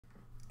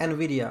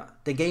Nvidia,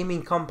 the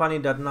gaming company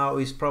that now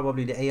is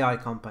probably the AI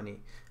company,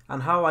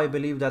 and how I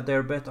believe that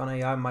their bet on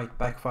AI might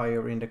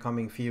backfire in the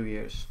coming few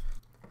years.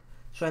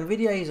 So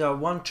Nvidia is a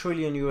 $1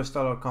 trillion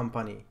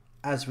company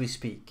as we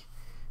speak.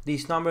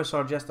 These numbers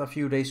are just a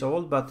few days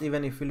old, but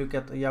even if we look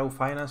at Yahoo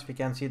Finance, we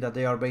can see that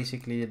they are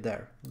basically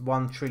there,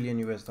 $1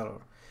 trillion.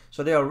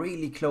 So they are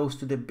really close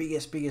to the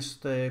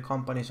biggest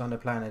companies on the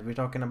planet. We're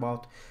talking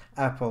about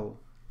Apple,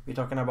 we're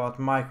talking about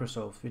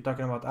Microsoft, we're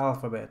talking about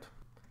Alphabet.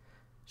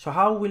 So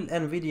how will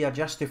Nvidia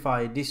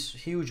justify this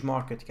huge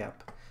market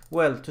cap?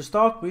 Well, to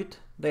start with,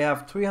 they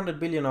have 300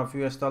 billion of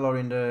US dollar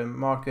in the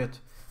market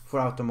for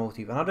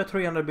automotive, another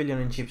 300 billion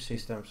in chip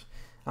systems,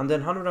 and then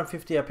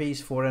 150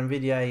 apiece for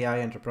Nvidia AI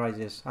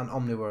enterprises and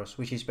Omniverse,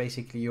 which is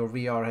basically your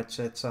VR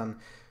headsets, and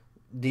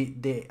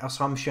the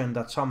assumption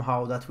that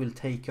somehow that will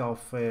take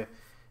off a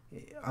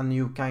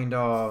new kind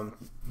of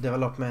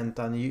development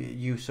and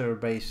user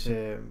base,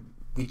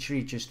 which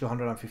reaches to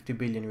 150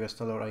 billion US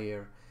dollar a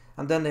year.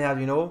 And then they have,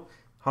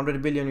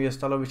 100 billion US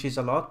dollar, which is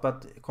a lot,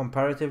 but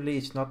comparatively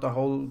it's not a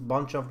whole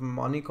bunch of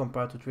money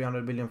compared to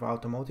 300 billion for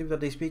automotive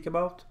that they speak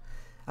about.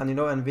 And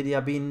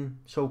Nvidia being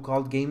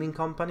so-called gaming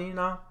company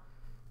now,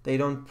 they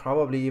don't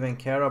probably even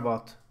care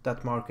about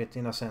that market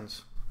in a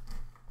sense.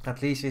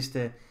 At least it's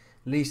the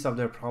least of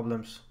their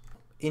problems.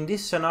 In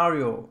this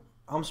scenario,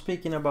 I'm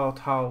speaking about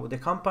how the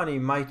company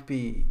might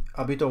be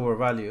a bit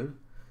overvalued,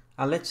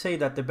 and let's say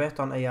that the bet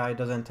on AI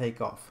doesn't take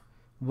off.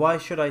 Why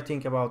should I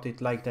think about it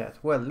like that?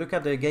 Well, look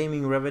at the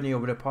gaming revenue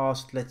over the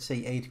past, let's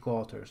say, 8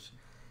 quarters.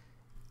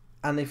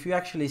 And if you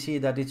actually see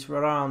that it's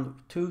around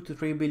 2 to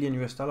 3 billion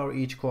US dollar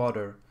each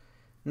quarter.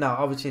 Now,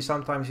 obviously,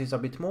 sometimes it's a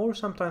bit more,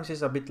 sometimes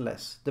it's a bit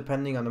less,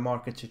 depending on the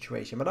market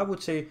situation. But I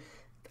would say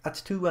at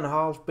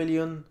 2.5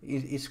 billion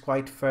is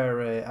quite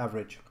fair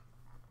average.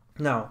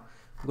 Now,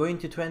 going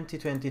to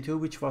 2022,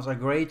 which was a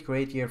great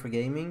year for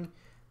gaming,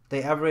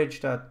 they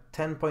averaged at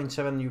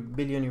 10.7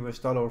 billion US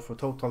dollar for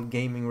total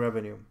gaming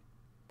revenue.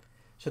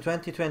 So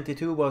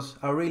 2022 was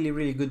a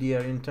really good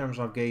year in terms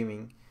of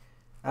gaming.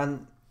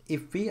 And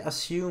if we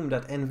assume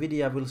that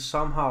Nvidia will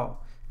somehow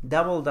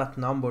double that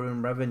number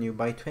in revenue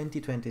by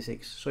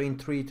 2026, so in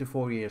 3 to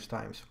 4 years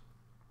times,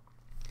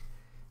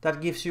 that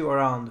gives you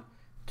around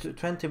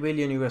 20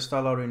 billion US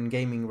dollar in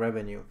gaming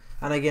revenue.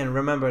 And again,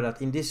 remember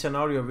that in this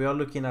scenario we are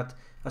looking at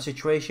a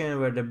situation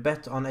where the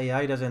bet on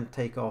AI doesn't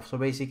take off. So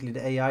basically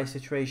the AI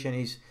situation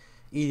is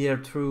either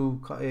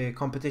through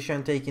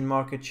competition taking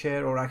market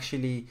share, or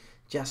actually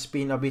just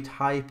being a bit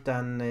hyped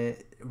and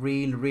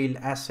real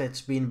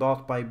assets being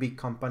bought by big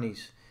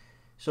companies.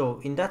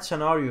 So in that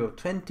scenario,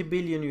 20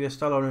 billion US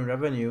dollar in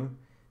revenue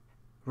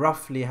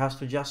roughly has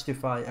to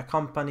justify a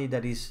company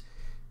that is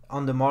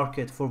on the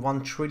market for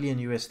 1 trillion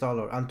US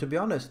dollar. And to be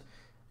honest,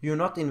 you're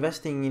not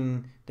investing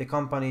in the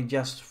company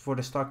just for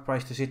the stock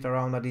price to sit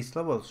around at these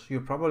levels. You're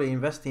probably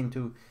investing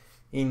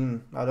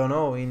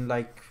in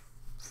like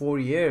 4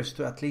 years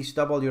to at least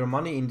double your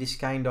money in this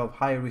kind of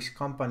high risk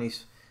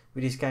companies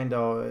with this kind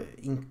of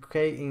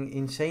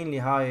insanely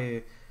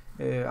high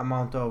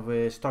amount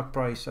of stock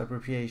price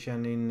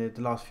appreciation in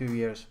the last few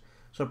years.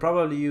 So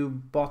probably you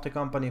bought a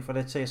company for,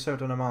 let's say, a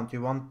certain amount.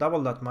 You want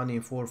double that money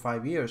in 4 or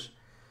 5 years.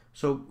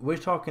 So we're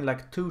talking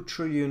like 2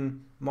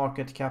 trillion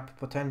market cap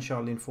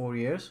potential in 4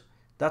 years.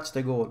 That's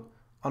the goal,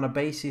 on a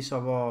basis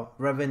of a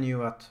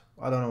revenue at,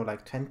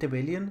 like 20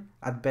 billion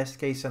at best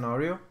case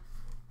scenario.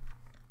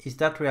 Is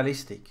that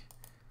realistic?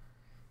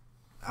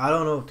 I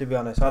don't know, to be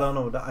honest. I don't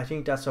know. I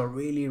think that's a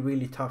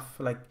really tough,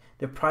 like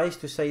the price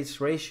to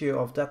sales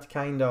ratio of that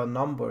kind of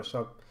number.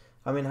 So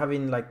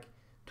having like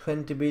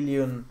 20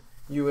 billion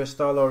US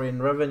dollar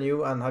in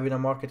revenue and having a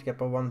market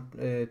cap of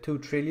 2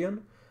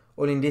 trillion,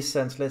 or in this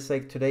sense, let's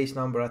take today's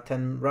number at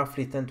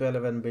roughly 10 to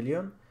 11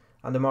 billion,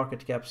 and the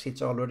market cap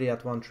sits already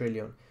at 1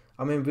 trillion.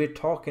 We're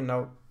talking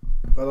now,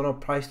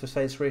 price to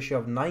sales ratio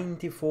of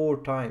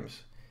 94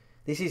 times.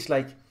 This is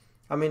like,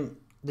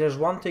 there's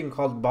one thing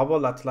called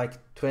bubble at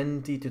like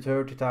 20 to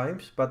 30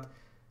 times, but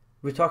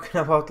we're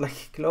talking about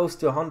like close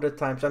to 100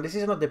 times. And this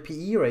is not the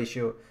PE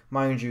ratio,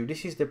 mind you.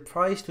 This is the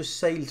price to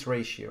sales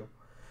ratio.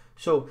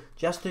 So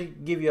just to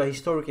give you a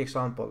historic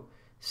example,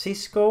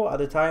 Cisco at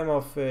the time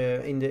of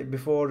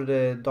before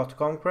the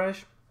 .com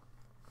crash,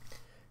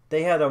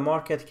 they had a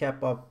market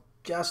cap of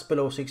just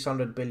below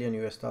 600 billion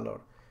US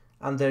dollar,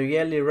 and their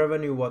yearly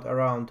revenue was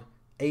around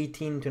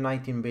 18 to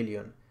 19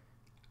 billion.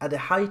 At the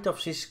height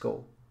of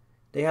Cisco,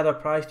 they had a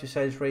price to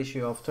sales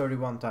ratio of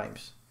 31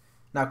 times.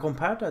 Now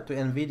compare that to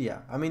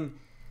Nvidia.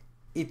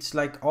 It's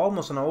like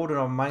almost an order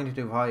of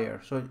magnitude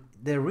higher. So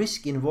the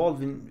risk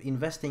involved in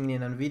investing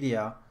in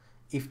Nvidia,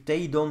 if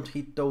they don't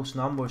hit those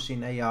numbers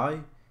in AI,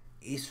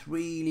 is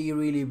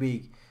really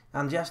big.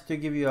 And just to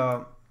give you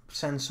a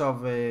sense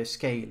of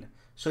scale,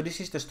 so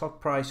this is the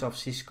stock price of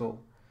Cisco,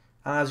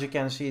 and as you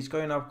can see, it's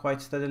going up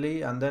quite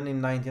steadily, and then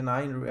in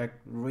 99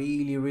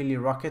 really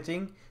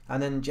rocketing,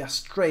 and then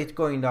just straight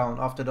going down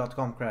after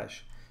 .com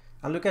crash.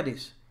 And look at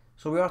this.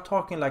 So we are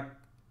talking like,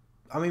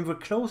 we're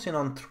closing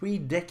on 3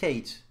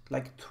 decades,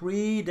 like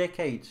 3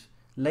 decades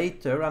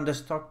later, and the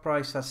stock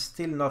price has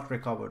still not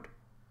recovered.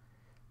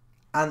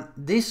 And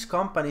this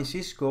company,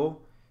 Cisco,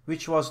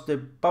 which was the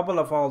bubble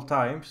of all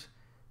times,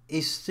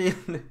 is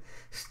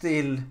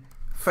still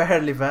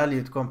fairly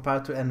valued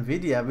compared to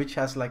Nvidia, which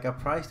has like a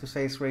price to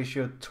sales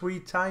ratio 3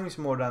 times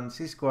more than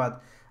Cisco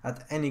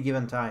at any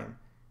given time.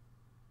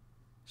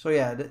 So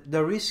yeah,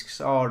 the risks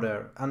are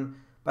there.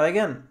 But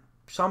again,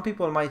 some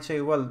people might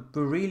say, well,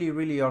 we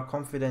really are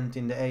confident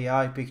in the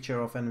AI picture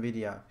of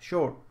Nvidia.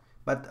 Sure,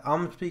 but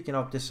I'm speaking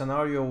of the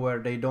scenario where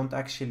they don't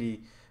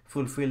actually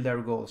fulfill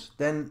their goals.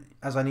 Then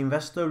as an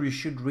investor, you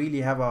should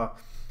really have a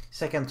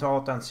second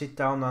thought and sit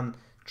down and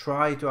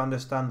try to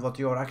understand what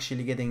you're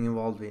actually getting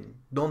involved in.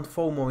 Don't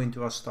FOMO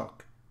into a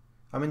stock.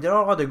 I mean, there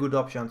are other good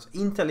options.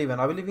 Intel even,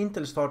 I believe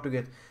Intel start to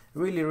get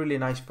really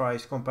nice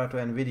price compared to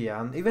Nvidia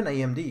and even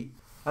AMD.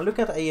 And look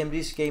at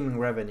AMD's gaming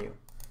revenue.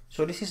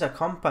 So this is a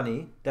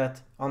company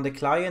that on the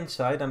client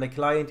side, and the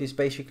client is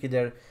basically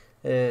their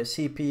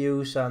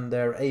CPUs and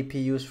their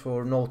APUs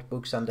for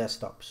notebooks and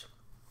desktops.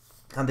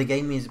 And the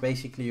game is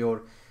basically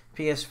your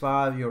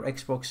PS5, your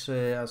Xbox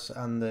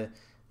and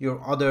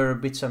your other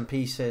bits and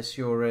pieces,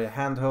 your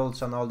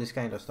handhelds and all this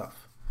kind of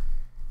stuff.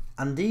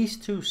 And these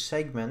two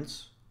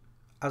segments,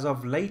 as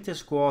of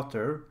latest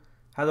quarter,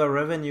 had a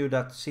revenue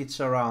that sits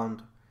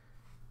around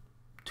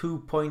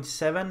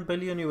 2.7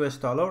 billion US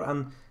dollar,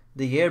 and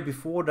the year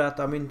before that,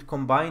 I mean,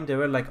 combined they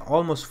were like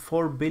almost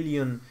 4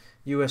 billion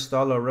US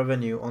dollar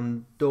revenue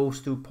on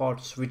those two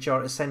parts, which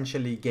are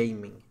essentially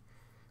gaming.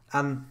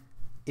 And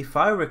if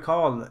I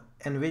recall,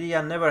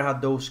 Nvidia never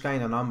had those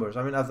kind of numbers.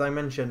 I mean, as I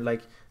mentioned,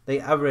 like they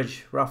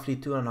average roughly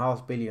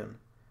 2.5 billion.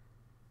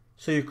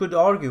 So you could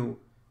argue,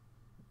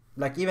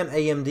 like even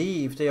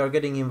AMD, if they are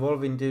getting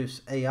involved in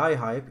this AI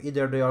hype,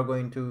 either they are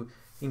going to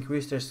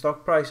increase their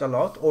stock price a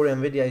lot, or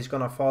Nvidia is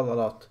gonna fall a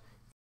lot.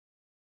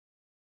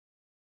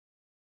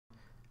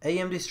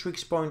 AMD's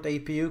Strix-Point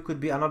APU could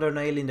be another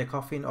nail in the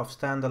coffin of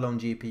standalone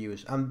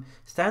GPUs. And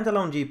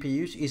standalone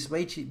GPUs is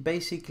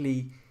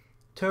basically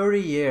 30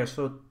 years,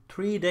 so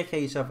 3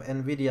 decades of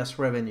Nvidia's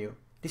revenue.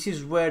 This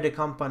is where the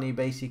company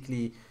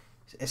basically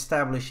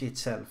established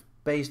itself,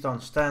 based on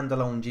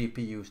standalone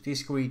GPUs,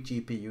 discrete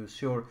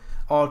GPUs, your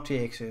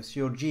RTXs,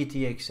 your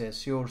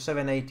GTXs, your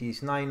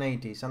 780s,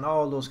 980s, and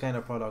all those kind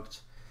of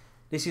products.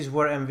 This is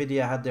where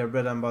Nvidia had their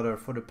bread and butter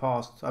for the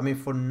past, I mean,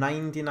 for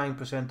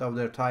 99% of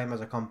their time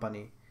as a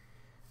company.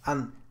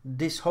 And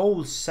this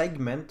whole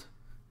segment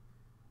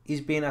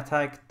is being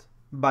attacked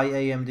by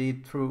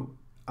AMD through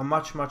a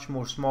much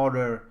more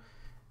smarter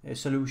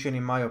solution,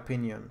 in my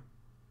opinion,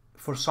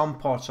 for some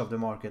parts of the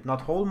market.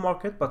 Not whole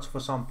market, but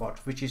for some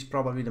parts, which is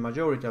probably the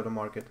majority of the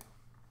market.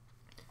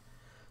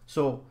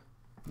 So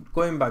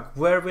going back,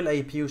 where will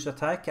APUs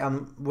attack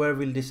and where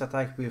will this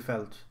attack be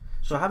felt?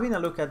 So having a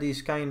look at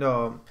these kind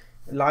of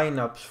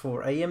lineups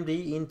for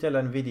AMD, Intel,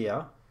 and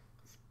Nvidia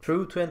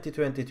through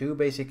 2022,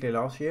 basically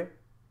last year,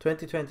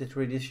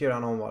 2023 this year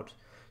and onwards.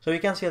 So you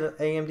can see that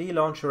AMD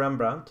launched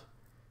Rembrandt,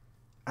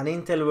 and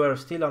Intel were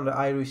still on the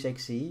Iris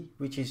Xe,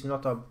 which is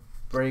not a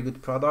very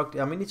good product.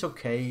 I mean, it's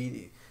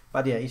okay,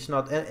 but yeah, it's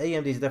not.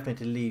 AMD is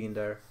definitely leading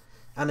there,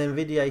 and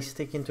Nvidia is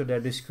sticking to their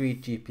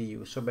discrete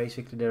GPUs, so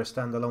basically their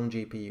standalone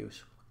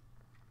GPUs.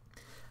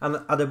 And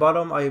at the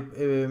bottom, I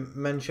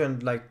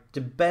mentioned like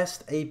the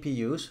best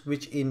APUs,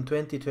 which in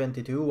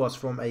 2022 was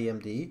from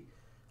AMD,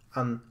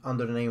 and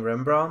under the name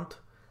Rembrandt.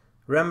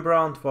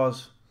 Rembrandt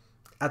was,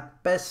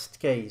 at best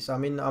case, I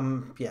mean,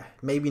 yeah,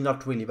 maybe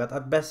not really, but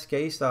at best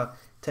case,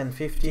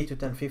 1050 to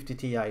 1050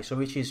 Ti, so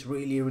which is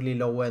really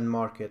low end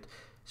market,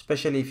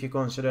 especially if you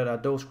consider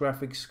that those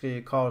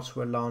graphics cards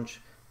were launched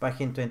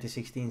back in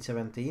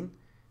 2016-17,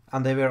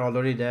 and they were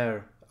already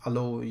there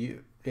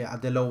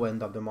at the low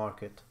end of the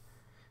market.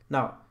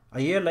 Now, a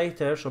year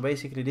later, so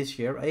basically this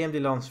year, AMD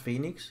launched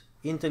Phoenix.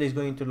 Intel is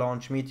going to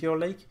launch Meteor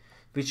Lake,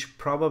 which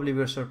probably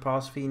will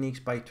surpass Phoenix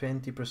by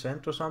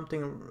 20% or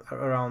something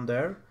around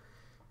there.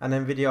 And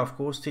Nvidia, of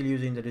course, still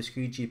using the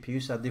discrete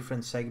GPUs at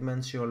different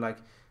segments. You're like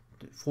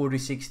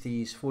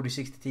 4060s,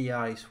 4060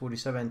 Ti's,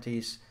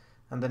 4070s,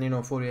 and then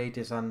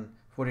 4080s and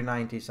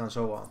 4090s and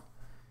so on.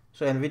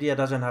 So Nvidia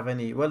doesn't have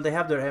any. Well, they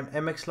have their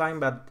MX line,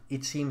 but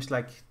it seems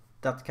like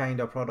that kind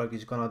of product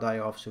is gonna die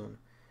off soon.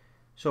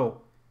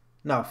 So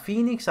now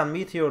Phoenix and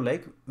Meteor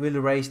Lake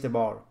will raise the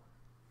bar.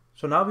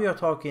 So now we are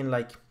talking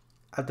like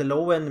at the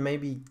low end,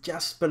 maybe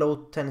just below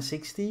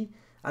 1060,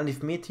 and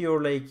if Meteor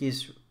Lake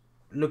is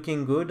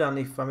looking good, and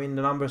if, I mean,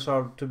 the numbers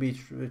are to be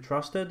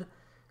trusted,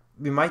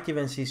 we might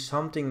even see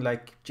something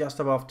like just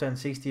above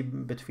 1060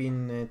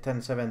 between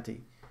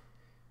 1070.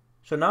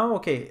 So now,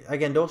 okay,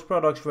 again, those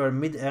products were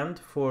mid-end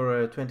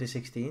for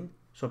 2016,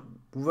 so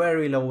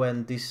very low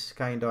end this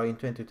kind of in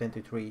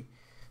 2023.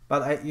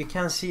 But you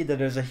can see that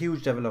there's a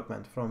huge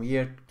development from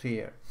year to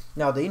year.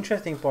 Now the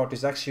interesting part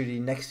is actually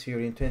next year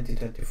in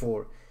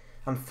 2024,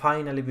 and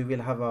finally we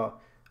will have a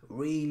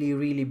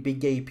really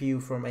big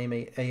APU from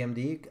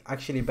AMD,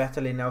 actually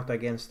battling out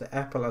against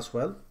Apple as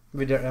well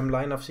with their M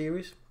line of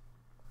series.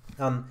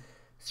 And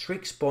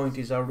Strix-Point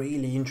is a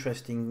really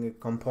interesting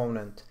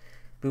component.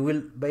 We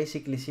will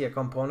basically see a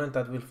component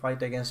that will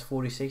fight against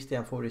 4060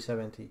 and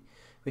 4070,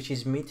 which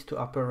is mid to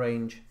upper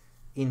range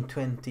in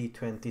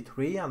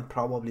 2023 and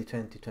probably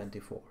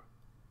 2024.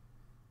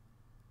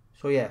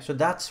 So yeah, so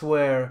that's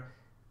where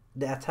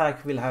the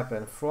attack will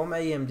happen, from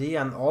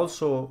AMD and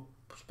also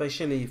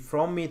especially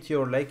from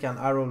Meteor Lake and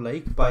Arrow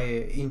Lake by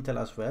Intel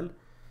as well.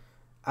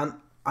 And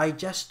I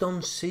just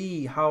don't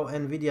see how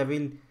Nvidia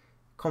will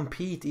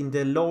compete in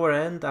the lower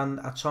end and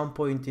at some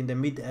point in the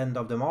mid end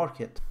of the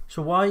market.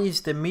 So why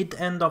is the mid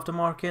end of the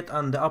market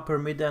and the upper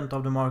mid end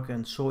of the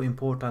market so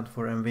important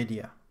for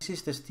Nvidia? This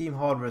is the Steam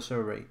hardware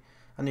survey,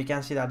 and you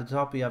can see that at the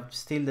top we have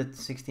still the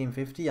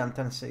 1650 and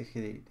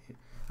 1060,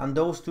 and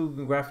those two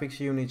graphics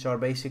units are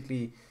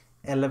basically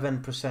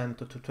 11%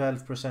 to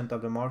 12%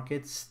 of the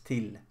market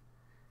still.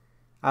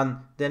 And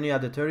then you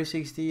have the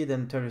 3060,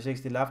 then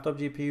 3060 laptop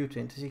GPU,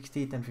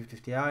 2060, 1050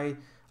 Ti,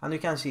 and you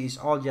can see it's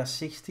all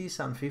just 60s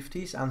and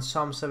 50s and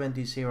some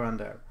 70s here and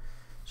there.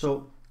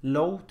 So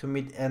low to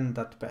mid end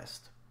at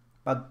best.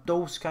 But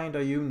those kind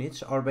of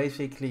units are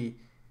basically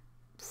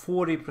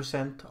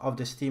 40% of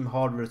the Steam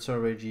hardware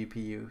server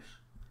GPUs.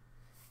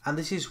 And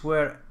this is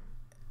where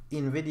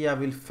Nvidia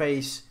will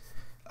face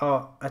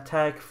an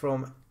attack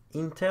from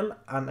Intel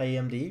and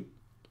AMD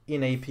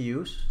in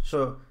APUs.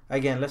 So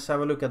again, let's have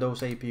a look at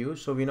those APUs.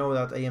 So we know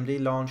that AMD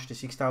launched the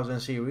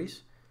 6000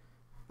 series,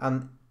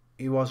 and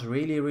it was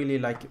really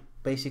like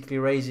basically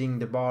raising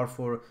the bar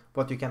for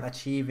what you can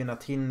achieve in a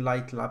thin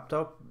light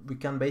laptop. We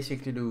can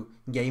basically do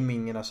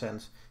gaming in a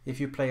sense. If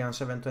you play on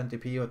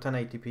 720p or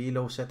 1080p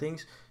low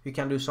settings, you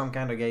can do some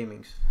kind of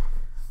gamings.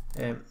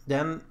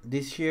 Then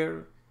this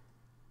year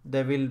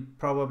they will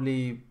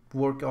probably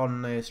work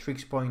on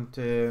Strix Point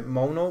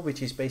Mono,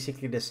 which is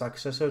basically the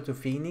successor to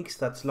Phoenix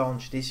that's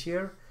launched this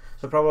year.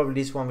 So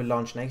probably this one will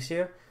launch next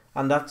year,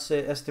 and that's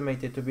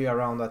estimated to be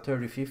around a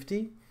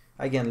 3050.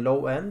 Again,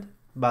 low end,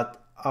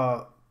 but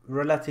a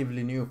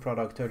relatively new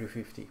product,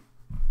 3050.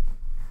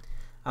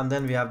 And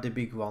then we have the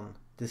big one,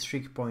 the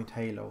Strix Point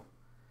Halo.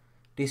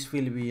 This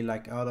will be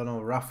like, I don't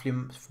know, roughly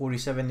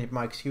 47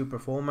 MQ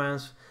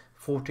performance,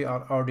 40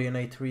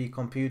 RDNA 3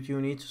 compute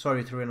units,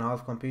 sorry,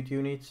 3.5 compute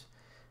units,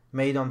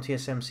 made on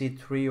TSMC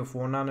 3 or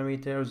 4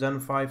 nanometers, Zen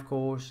 5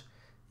 cores,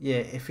 yeah,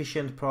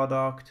 efficient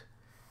product.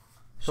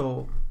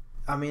 So,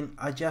 I mean,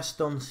 I just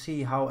don't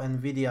see how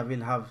Nvidia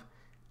will have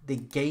the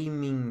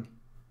gaming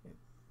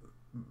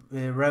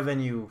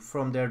revenue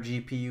from their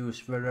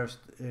GPUs, whereas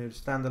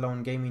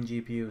standalone gaming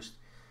GPUs,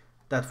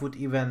 that would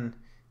even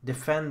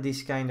defend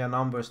these kind of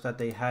numbers that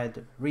they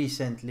had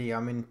recently. I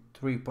mean,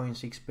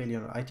 3.6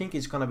 billion. I think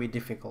it's gonna be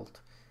difficult.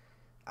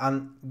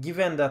 And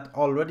given that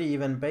already,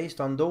 even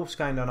based on those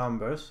kind of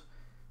numbers,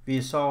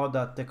 we saw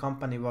that the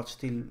company was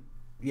still,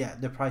 yeah,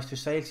 the price to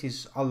sales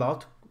is a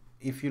lot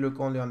if you look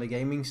only on the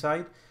gaming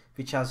side,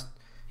 which has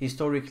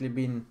historically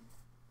been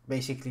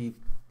basically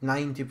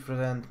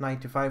 90%,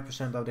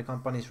 95% of the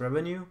company's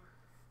revenue.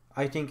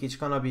 I think it's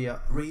gonna be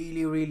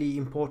really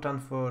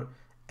important for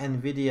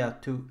Nvidia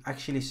to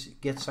actually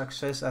get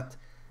success at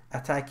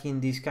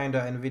attacking these kind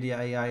of Nvidia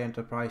AI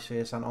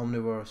enterprises and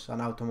Omniverse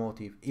and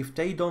automotive. If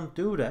they don't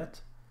do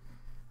that,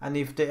 and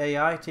if the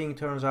AI thing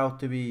turns out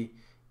to be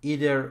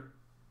either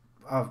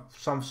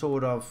some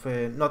sort of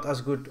not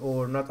as good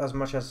or not as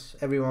much as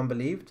everyone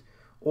believed,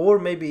 or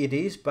maybe it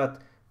is,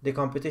 but the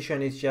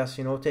competition is just,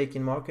 you know,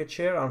 taking market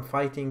share and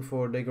fighting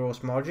for the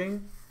gross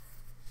margin,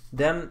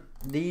 then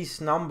these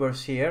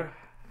numbers here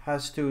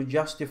has to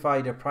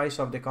justify the price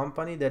of the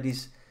company that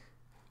is,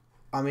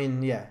 I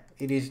mean, yeah,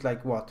 it is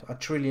like what, $1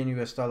 trillion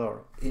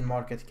in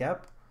market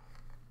cap.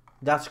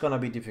 That's gonna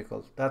be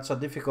difficult. That's a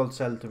difficult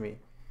sell to me.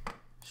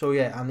 So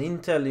yeah, and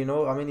Intel, you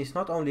know, I mean, it's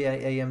not only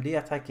AMD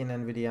attacking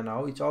Nvidia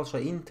now, it's also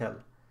Intel.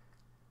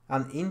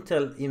 And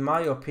Intel, in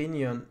my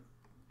opinion,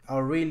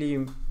 are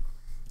really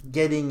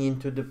getting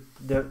into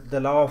the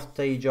last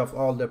stage of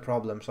all the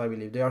problems. I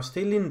believe they are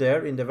still in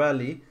there in the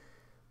valley,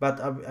 but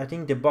I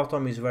think the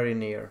bottom is very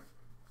near.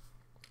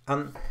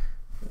 And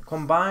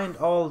combined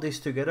all this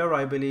together,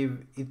 I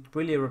believe it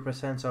really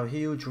represents a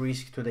huge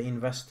risk to the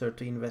investor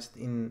to invest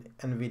in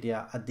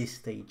Nvidia at this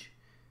stage.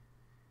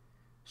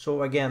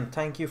 So again,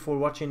 thank you for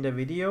watching the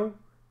video.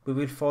 We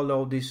will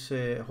follow this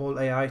whole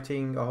AI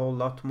thing a whole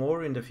lot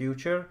more in the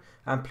future,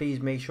 and please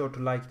make sure to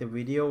like the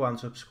video and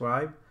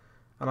subscribe,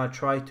 and I'll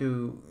try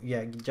to,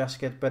 yeah, just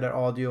get better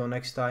audio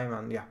next time,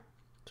 and yeah,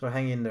 so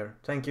hang in there.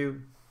 Thank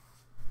you.